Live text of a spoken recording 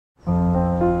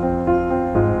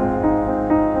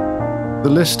The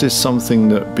list is something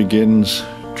that begins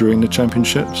during the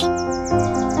championships.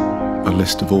 A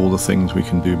list of all the things we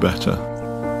can do better.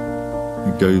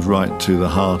 It goes right to the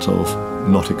heart of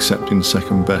not accepting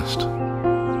second best.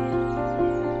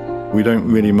 We don't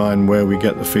really mind where we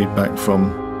get the feedback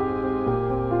from.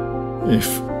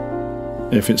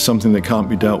 If it's something that can't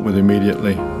be dealt with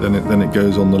immediately, then it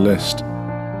goes on the list.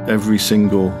 Every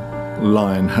single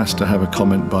line has to have a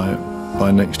comment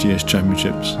by next year's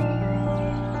championships.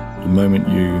 The moment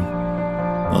you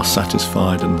are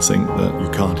satisfied and think that you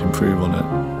can't improve on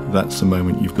it, that's the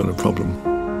moment you've got a problem.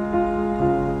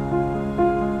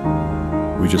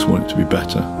 We just want it to be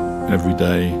better every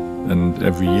day and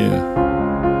every year.